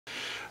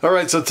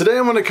Alright, so today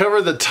I'm going to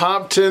cover the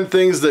top 10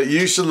 things that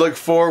you should look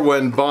for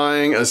when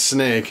buying a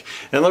snake.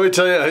 And let me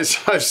tell you,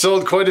 I've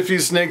sold quite a few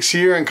snakes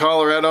here in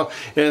Colorado,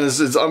 and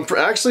I'm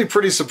actually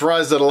pretty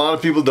surprised that a lot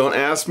of people don't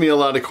ask me a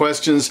lot of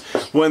questions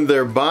when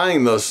they're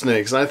buying those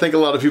snakes. And I think a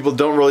lot of people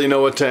don't really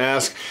know what to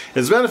ask.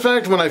 As a matter of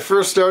fact, when I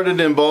first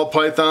started in ball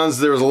pythons,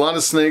 there was a lot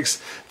of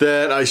snakes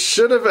that I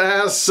should have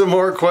asked some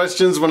more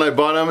questions when I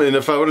bought them, and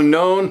if I would have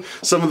known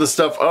some of the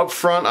stuff up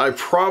front, I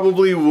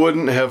probably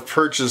wouldn't have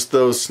purchased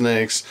those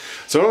snakes.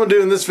 So what I'm going to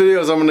do in this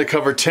video is I'm going to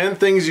cover 10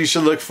 things you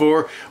should look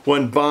for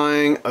when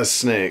buying a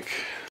snake.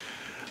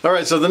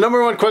 Alright, so the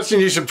number one question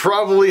you should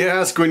probably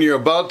ask when you're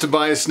about to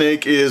buy a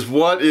snake is,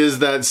 what is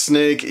that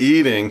snake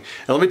eating?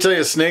 And let me tell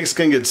you, snakes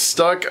can get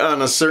stuck on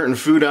a certain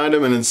food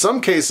item, and in some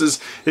cases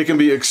it can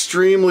be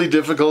extremely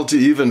difficult to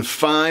even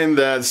find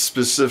that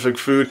specific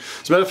food.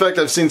 As a matter of fact,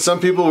 I've seen some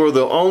people where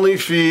they'll only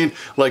feed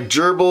like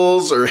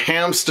gerbils or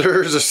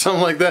hamsters or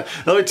something like that.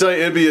 And let me tell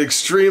you, it'd be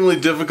extremely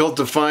difficult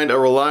to find a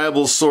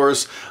reliable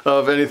source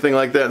of anything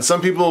like that. And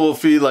some people will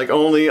feed like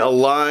only a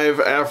live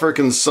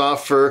African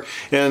soft fur,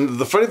 and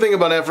the funny thing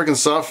about African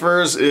soft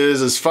furs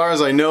is, as far as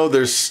I know,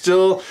 they're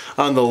still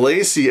on the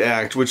Lacey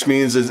Act, which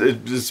means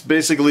it's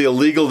basically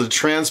illegal to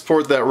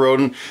transport that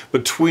rodent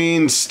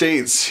between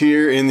states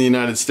here in the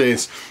United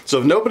States. So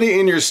if nobody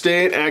in your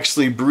state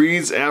actually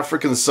breeds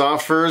African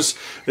soft furs,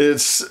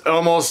 it's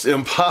almost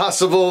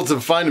impossible to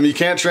find them. You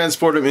can't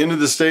transport them into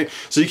the state,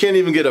 so you can't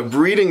even get a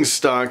breeding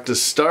stock to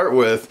start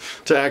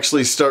with to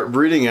actually start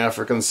breeding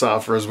African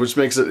soft furs, which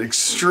makes it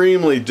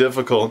extremely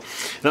difficult.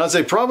 And I'd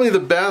say probably the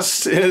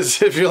best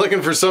is, if you're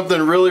looking for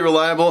something really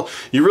reliable,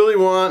 you really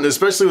want,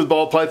 especially with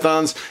ball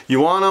pythons, you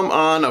want them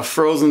on a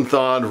frozen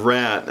thawed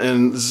rat.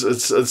 And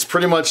it's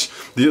pretty much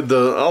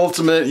the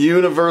ultimate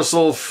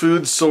universal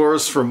food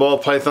source for ball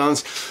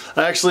pythons.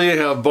 I actually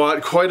have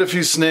bought quite a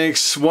few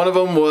snakes. One of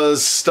them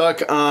was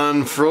stuck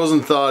on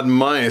frozen thawed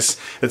mice.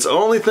 It's the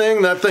only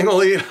thing that thing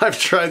will eat. I've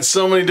tried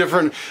so many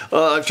different,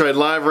 I've tried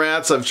live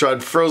rats, I've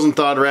tried frozen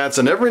thawed rats,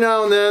 and every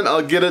now and then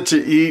I'll get it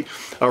to eat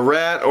a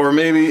rat or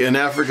maybe an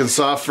African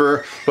soft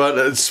fur, but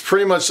it's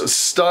pretty much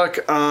stuck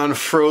on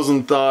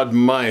frozen thawed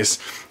mice.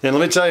 And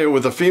let me tell you,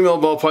 with a female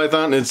ball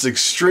python, it's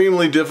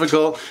extremely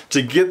difficult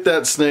to get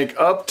that snake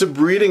up to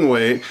breeding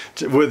weight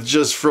with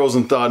just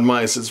frozen thawed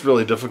mice. It's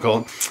really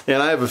difficult.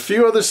 And I have a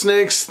few other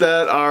snakes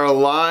that are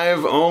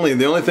live only.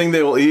 The only thing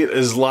they will eat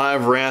is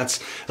live rats.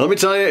 And let me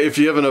tell you, if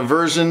you have an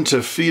aversion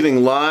to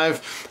feeding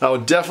live, I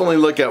would definitely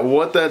look at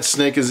what that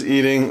snake is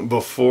eating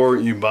before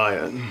you buy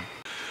it.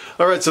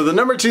 Alright, so the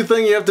number two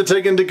thing you have to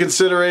take into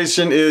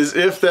consideration is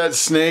if that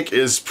snake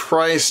is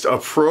priced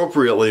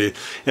appropriately.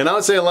 And I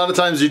would say a lot of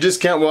times you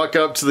just can't walk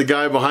up to the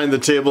guy behind the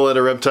table at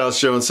a reptile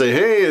show and say,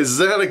 hey, is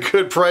that a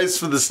good price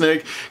for the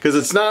snake? Because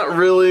it's not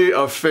really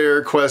a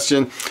fair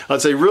question.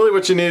 I'd say really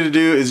what you need to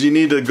do is you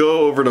need to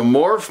go over to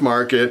Morph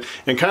Market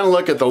and kind of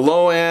look at the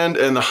low end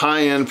and the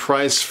high end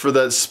price for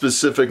that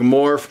specific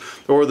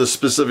morph or the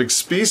specific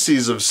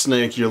species of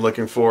snake you're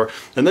looking for.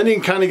 And then you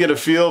can kind of get a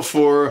feel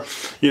for,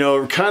 you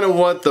know, kind of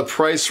what the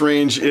price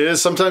range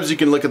is. Sometimes you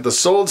can look at the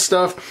sold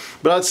stuff,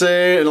 but I'd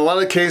say in a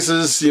lot of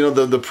cases, you know,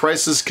 the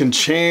prices can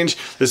change,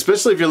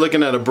 especially if you're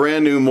looking at a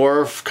brand new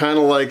morph, kind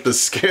of like the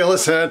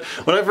scaleless head.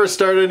 When I first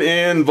started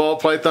in ball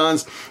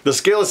pythons, the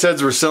scaleless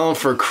heads were selling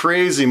for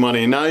crazy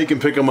money. Now you can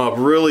pick them up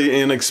really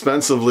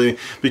inexpensively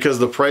because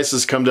the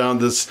prices come down.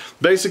 This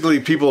basically,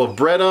 people have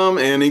bred them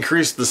and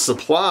increased the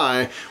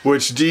supply,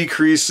 which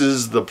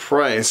decreases the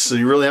price. So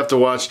you really have to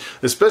watch,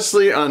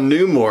 especially on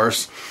new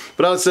morphs.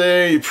 But I would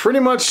say pretty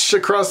much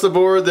across the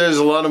board, there's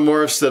a lot of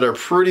morphs that are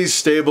pretty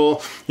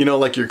stable, you know,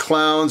 like your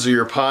clowns or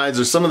your pieds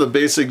or some of the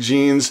basic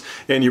genes,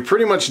 and you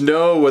pretty much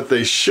know what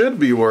they should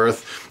be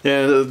worth.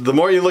 And the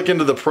more you look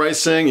into the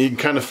pricing, you can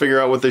kind of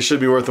figure out what they should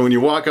be worth. And when you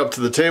walk up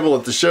to the table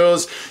at the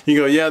shows, you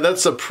go, yeah,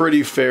 that's a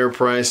pretty fair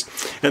price.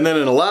 And then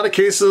in a lot of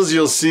cases,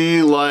 you'll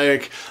see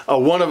like a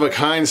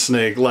one-of-a-kind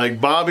snake, like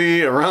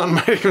Bobby around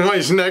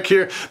my neck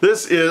here.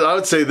 This is, I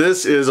would say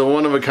this is a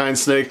one-of-a-kind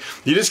snake.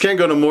 You just can't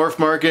go to Morph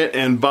Market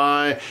and buy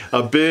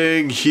a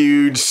big,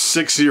 huge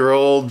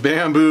 6-year-old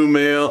bamboo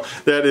male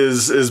that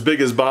is as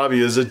big as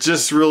Bobby is. It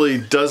just really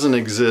doesn't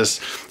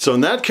exist. So in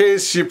that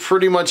case, you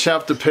pretty much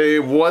have to pay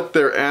what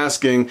they're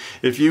asking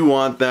if you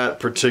want that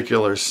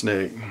particular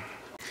snake.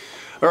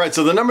 Alright,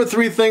 so the number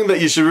three thing that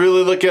you should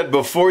really look at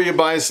before you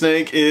buy a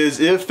snake is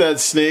if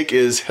that snake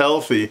is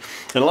healthy.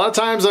 And a lot of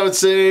times I would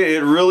say it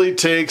really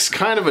takes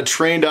kind of a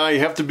trained eye.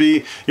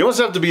 You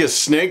almost have to be a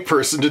snake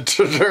person to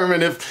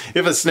determine if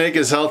a snake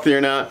is healthy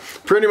or not.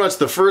 Pretty much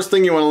the first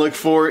thing you want to look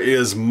for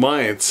is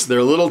mites.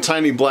 They're little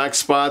tiny black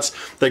spots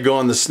that go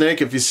on the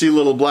snake. If you see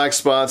little black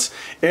spots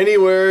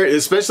anywhere,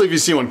 especially if you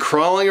see one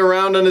crawling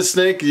around on a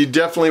snake, you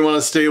definitely want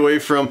to stay away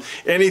from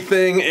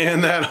anything in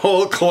that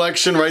whole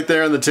collection right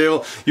there on the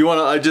table. You want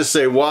to I just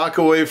say walk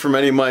away from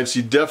any mites.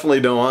 You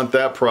definitely don't want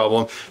that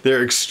problem.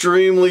 They're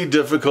extremely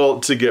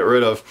difficult to get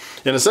rid of.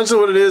 And essentially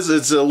what it is,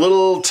 it's a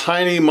little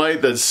tiny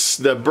mite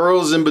that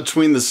burrows in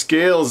between the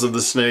scales of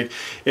the snake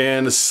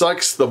and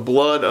sucks the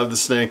blood of the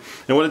snake.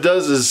 And what it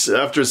does is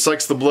after it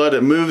sucks the blood,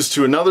 it moves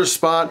to another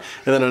spot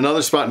and then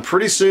another spot, and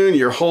pretty soon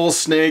your whole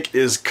snake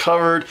is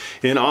covered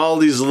in all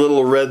these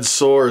little red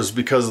sores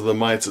because of the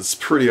mites. It's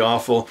pretty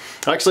awful.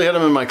 I actually had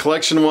them in my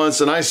collection once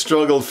and I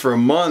struggled for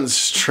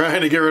months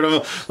trying to get rid of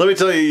them. Let me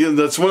tell you,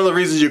 that's one of the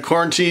reasons you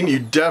quarantine. You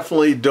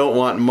definitely don't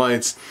want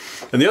mites.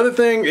 And the other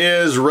thing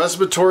is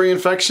respiratory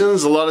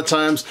infections. A lot of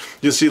times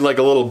you'll see like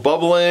a little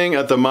bubbling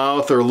at the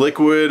mouth or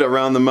liquid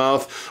around the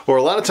mouth, or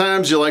a lot of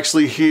times you'll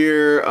actually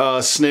hear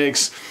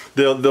snakes,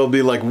 they'll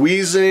be like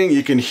wheezing.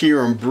 You can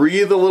hear them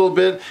breathe a little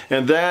bit,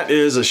 and that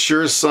is a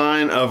sure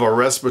sign of a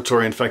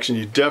respiratory infection.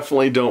 You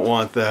definitely don't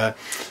want that.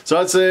 So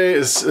I'd say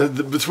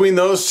between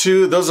those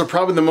two, those are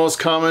probably the most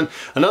common.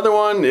 Another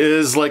one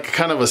is like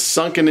kind of a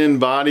sunken in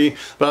body,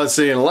 but I'd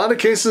say in a lot of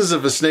cases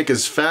if a snake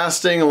is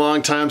fasting a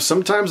long time,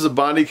 sometimes the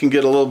body can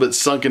get a little bit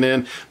sunken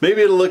in.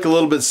 Maybe it'll look a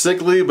little bit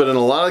sickly, but in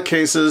a lot of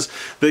cases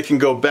they can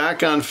go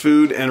back on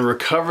food and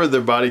recover their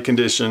body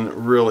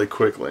condition really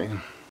quickly.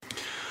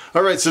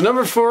 Alright, so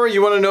number 4,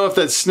 you want to know if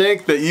that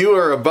snake that you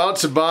are about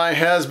to buy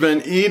has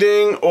been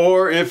eating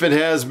or if it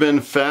has been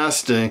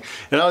fasting.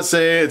 And I would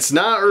say it's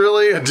not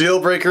really a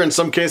deal breaker in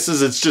some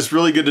cases. It's just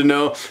really good to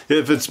know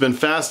if it's been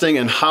fasting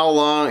and how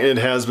long it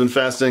has been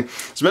fasting.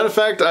 As a matter of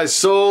fact, I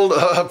sold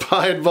a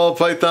pied ball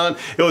python.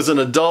 It was an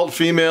adult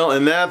female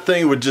and that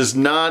thing would just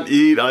not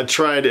eat. I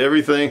tried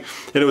everything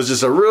and it was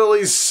just a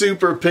really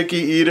super picky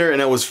eater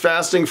and it was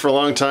fasting for a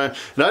long time.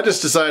 And I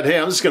just decided, hey,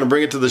 I'm just going to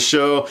bring it to the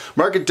show,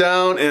 mark it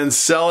down and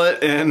sell it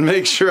and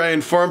make sure I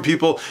inform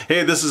people,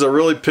 hey, this is a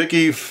really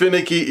picky,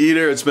 finicky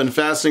eater. It's been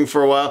fasting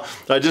for a while.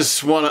 I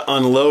just want to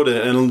unload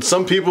it. And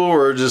some people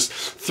were just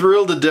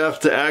thrilled to death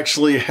to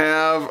actually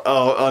have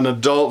an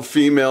adult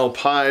female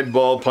pied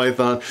ball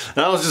python.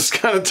 And I was just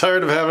kind of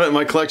tired of having it in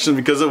my collection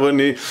because it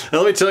wouldn't eat.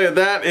 And let me tell you,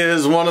 that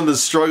is one of the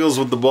struggles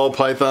with the ball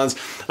pythons.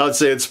 I would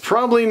say it's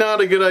probably not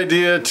a good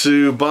idea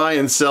to buy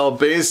and sell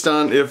based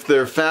on if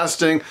they're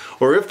fasting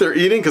or if they're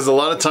eating, because a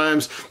lot of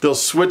times they'll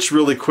switch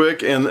really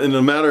quick, and in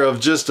a matter of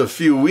just a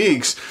few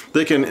weeks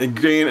they can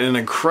gain an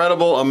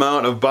incredible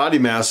amount of body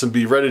mass and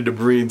be ready to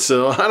breed.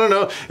 So I don't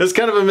know, it's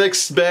kind of a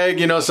mixed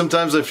bag. You know,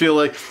 sometimes I feel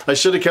like I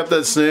should have kept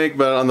that snake,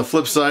 but on the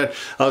flip side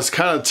I was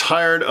kind of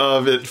tired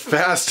of it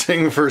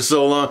fasting for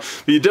so long.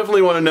 But you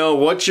definitely want to know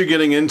what you're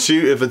getting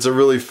into. If it's a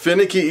really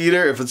finicky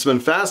eater, if it's been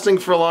fasting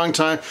for a long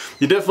time,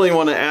 you definitely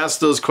want to ask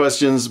those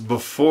questions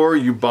before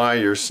you buy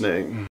your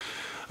snake.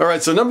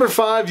 Alright, so number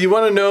 5, you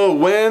want to know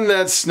when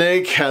that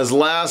snake has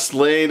last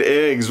laid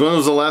eggs. When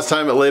was the last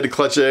time it laid a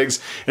clutch of eggs?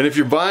 And if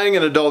you're buying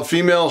an adult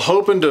female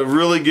hoping to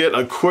really get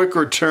a quick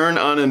return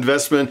on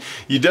investment,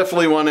 you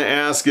definitely want to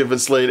ask if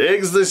it's laid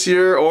eggs this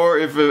year or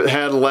if it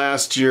had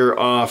last year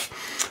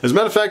off. As a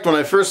matter of fact, when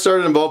I first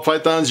started in ball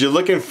pythons, you're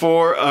looking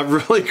for a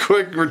really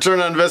quick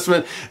return on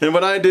investment. And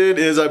what I did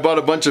is I bought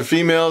a bunch of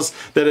females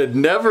that had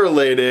never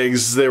laid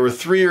eggs. They were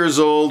 3 years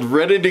old,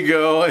 ready to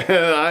go,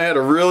 and I had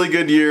a really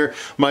good year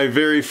my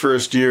very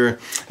first year.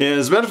 And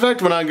as a matter of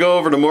fact, when I go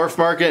over to Morph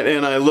Market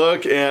and I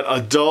look at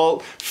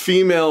adult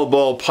female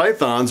ball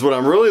pythons, what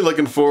I'm really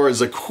looking for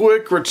is a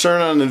quick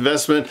return on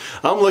investment.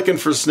 I'm looking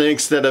for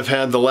snakes that have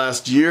had the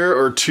last year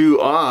or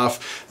 2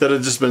 off, that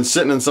have just been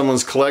sitting in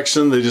someone's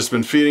collection. They've just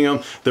been feeding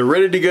them. They're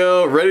ready to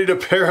go, ready to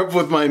pair up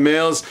with my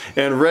males,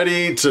 and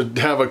ready to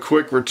have a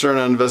quick return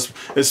on investment,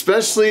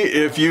 especially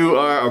if you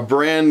are a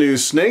brand new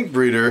snake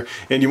breeder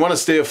and you want to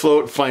stay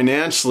afloat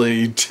financially.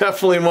 You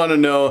definitely want to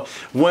know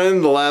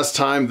when the last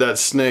time that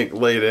snake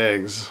laid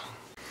eggs.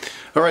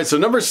 Alright, so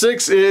number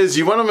 6 is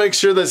you want to make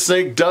sure that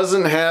snake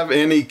doesn't have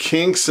any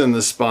kinks in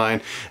the spine.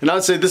 And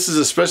I'd say this is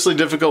especially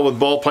difficult with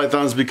ball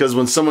pythons because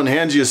when someone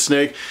hands you a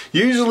snake,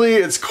 usually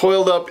it's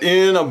coiled up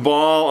in a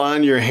ball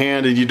on your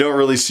hand and you don't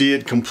really see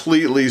it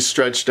completely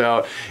stretched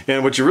out.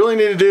 And what you really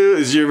need to do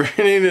is you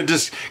really need to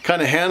just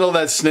kind of handle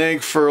that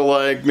snake for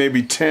like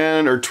maybe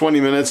 10 or 20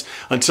 minutes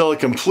until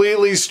it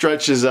completely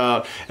stretches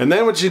out. And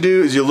then what you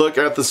do is you look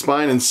at the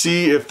spine and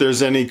see if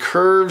there's any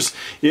curves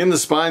in the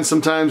spine.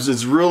 Sometimes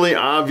it's really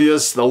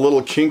obvious, a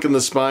little kink in the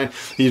spine.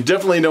 You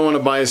definitely don't want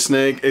to buy a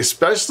snake,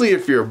 especially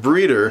if you're a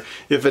breeder,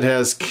 if it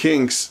has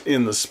kinks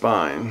in the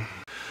spine.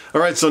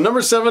 Alright, so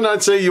number 7,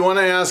 I'd say you want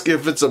to ask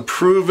if it's a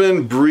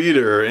proven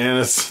breeder. And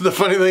the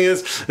funny thing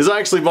is I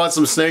actually bought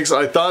some snakes.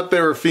 I thought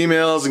they were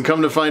females, and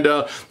come to find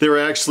out they were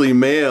actually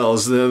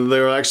males. They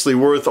were actually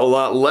worth a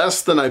lot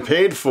less than I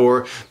paid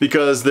for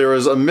because there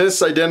was a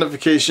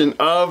misidentification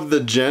of the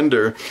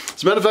gender.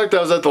 As a matter of fact,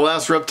 I was at the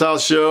last reptile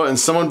show and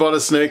someone bought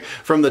a snake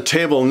from the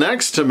table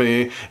next to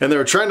me, and they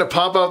were trying to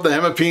pop out the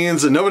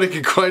hemipines and nobody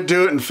could quite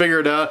do it and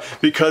figure it out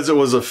because it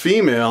was a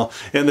female.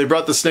 And they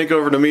brought the snake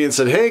over to me and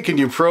said, hey, can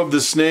you probe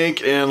this snake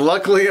snake, and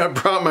luckily I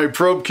brought my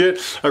probe kit.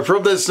 I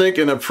probed that snake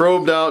and it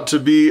probed out to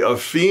be a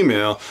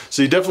female.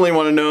 So you definitely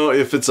want to know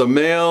if it's a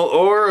male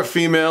or a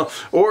female,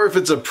 or if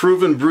it's a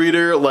proven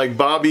breeder like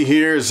Bobby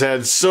here has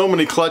had so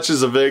many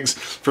clutches of eggs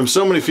from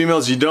so many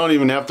females you don't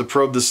even have to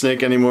probe the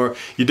snake anymore.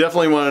 You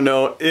definitely want to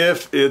know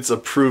if it's a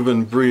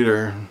proven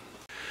breeder.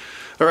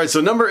 Alright,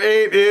 so number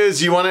 8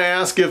 is you want to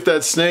ask if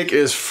that snake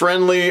is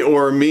friendly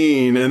or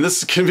mean. And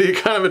this can be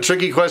kind of a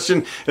tricky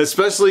question,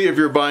 especially if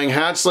you're buying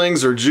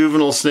hatchlings or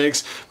juvenile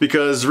snakes,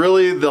 because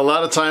really a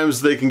lot of times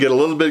they can get a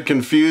little bit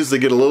confused, they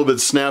get a little bit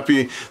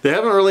snappy. They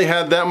haven't really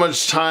had that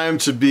much time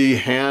to be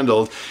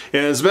handled.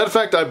 And as a matter of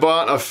fact, I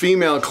bought a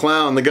female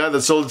clown. The guy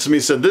that sold it to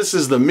me said, this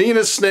is the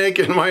meanest snake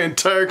in my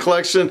entire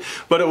collection,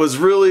 but it was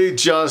really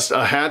just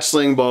a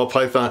hatchling ball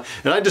python.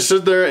 And I just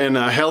stood there and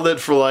I held it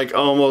for like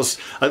almost,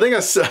 I think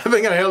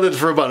I held it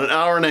for about an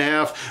hour and a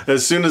half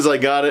as soon as I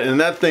got it, and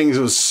that thing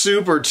was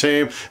super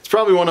tame. It's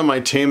probably one of my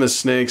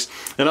tamest snakes.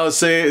 And I would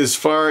say as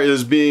far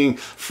as being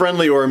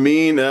friendly or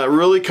mean, that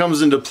really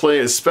comes into play,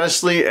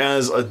 especially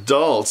as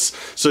adults.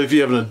 So if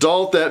you have an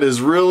adult that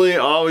has really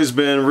always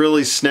been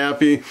really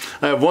snappy.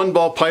 I have one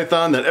ball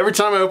python that every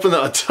time I open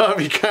the tub,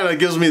 he kind of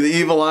gives me the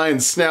evil eye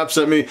and snaps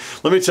at me.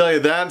 Let me tell you,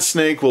 that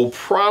snake will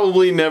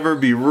probably never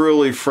be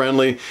really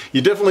friendly.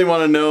 You definitely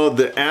want to know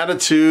the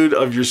attitude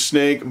of your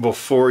snake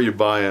before you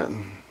buy it.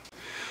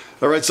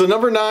 Alright, so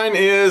number 9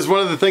 is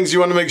one of the things you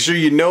want to make sure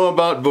you know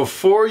about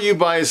before you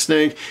buy a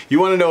snake. You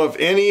want to know if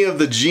any of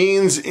the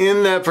genes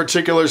in that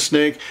particular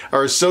snake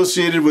are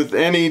associated with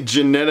any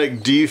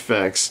genetic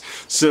defects.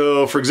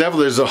 So, for example,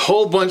 there's a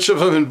whole bunch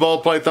of them in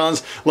ball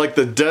pythons, like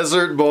the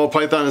desert ball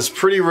python. It's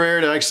pretty rare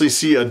to actually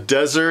see a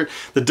desert.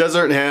 The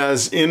desert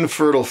has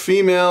infertile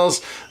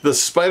females. The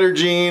spider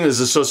gene is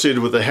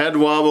associated with a head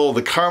wobble.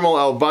 The caramel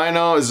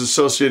albino is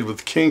associated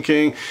with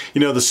kinking.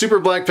 You know, the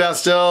super black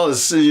pastel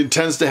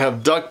tends to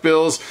have duckbill.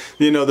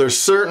 You know, there's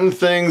certain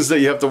things that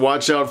you have to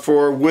watch out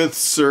for with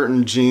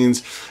certain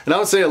genes. And I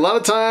would say a lot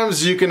of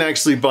times you can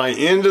actually buy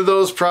into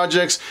those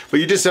projects, but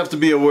you just have to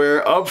be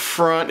aware up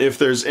front if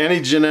there's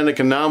any genetic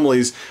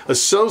anomalies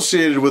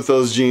associated with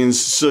those genes,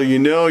 so you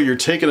know you're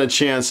taking a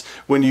chance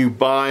when you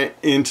buy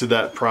into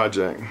that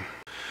project.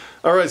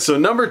 Alright, so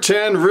number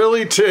 10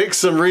 really takes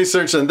some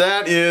research, and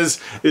that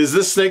is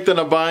this snake that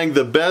I'm buying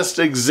the best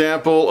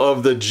example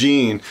of the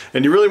gene?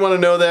 And you really want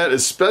to know that,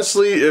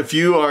 especially if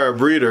you are a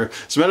breeder.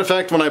 As a matter of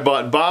fact, when I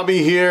bought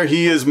Bobby here,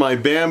 he is my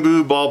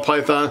bamboo ball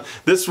python.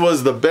 This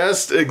was the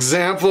best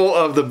example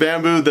of the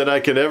bamboo that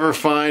I could ever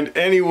find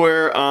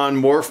anywhere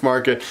on Morph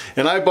Market.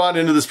 And I bought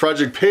into this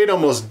project, paid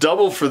almost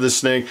double for this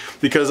snake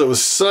because it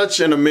was such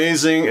an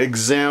amazing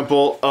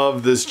example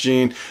of this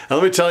gene. And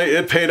let me tell you,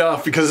 it paid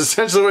off, because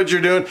essentially what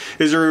you're doing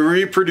is you're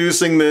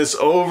reproducing this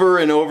over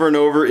and over and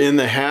over in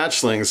the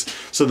hatchlings.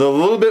 So the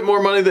little bit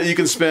more money that you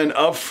can spend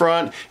up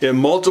front, it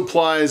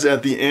multiplies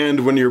at the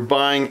end when you're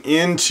buying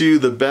into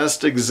the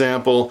best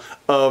example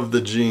of the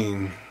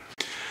gene.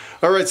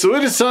 Alright, so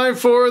it is time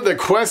for the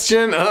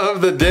question of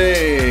the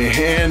day.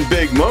 And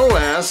Big Mo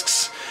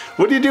asks,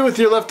 what do you do with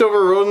your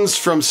leftover rodents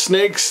from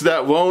snakes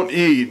that won't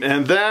eat?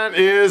 And that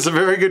is a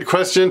very good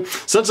question.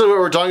 Essentially what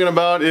we're talking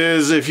about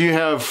is if you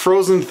have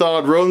frozen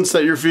thawed rodents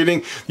that you're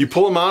feeding, you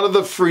pull them out of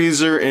the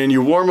freezer and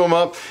you warm them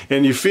up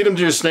and you feed them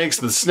to your snakes.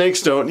 The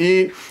snakes don't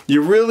eat.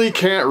 You really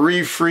can't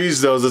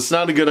refreeze those. It's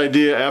not a good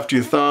idea after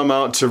you thaw them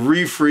out to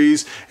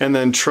refreeze and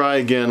then try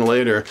again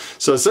later.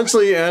 So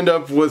essentially you end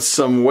up with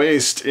some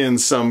waste in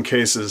some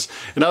cases.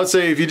 And I would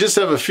say if you just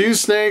have a few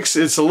snakes,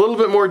 it's a little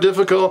bit more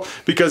difficult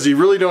because you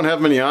really don't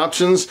have many options.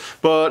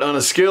 But on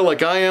a scale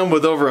like I am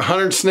with over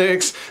 100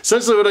 snakes,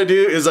 essentially what I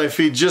do is I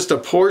feed just a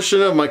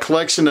portion of my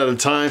collection at a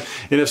time,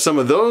 and if some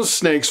of those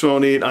snakes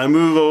won't eat, I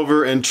move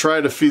over and try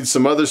to feed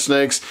some other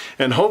snakes,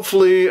 and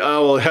hopefully I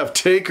will have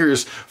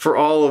takers for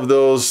all of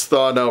those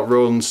thawed out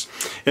rodents.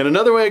 And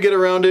another way I get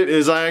around it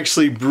is I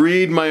actually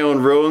breed my own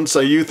rodents.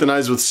 I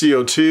euthanize with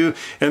CO2,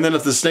 and then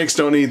if the snakes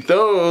don't eat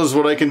those,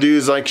 what I can do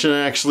is I can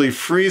actually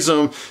freeze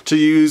them to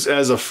use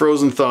as a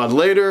frozen thawed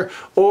later,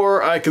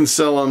 or I can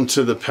sell them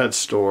to the pet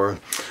store.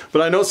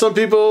 But I know some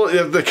people,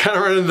 if they kind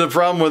of run into the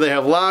problem where they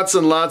have lots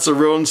and lots of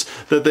rodents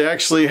that they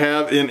actually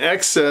have in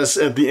excess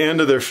at the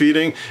end of their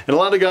feeding. And a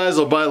lot of guys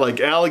will buy like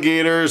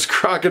alligators,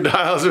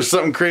 crocodiles, or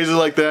something crazy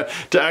like that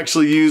to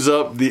actually use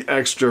up the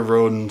extra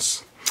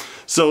rodents.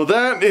 So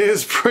that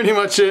is pretty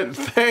much it.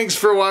 Thanks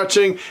for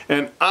watching,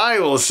 and I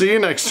will see you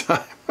next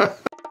time.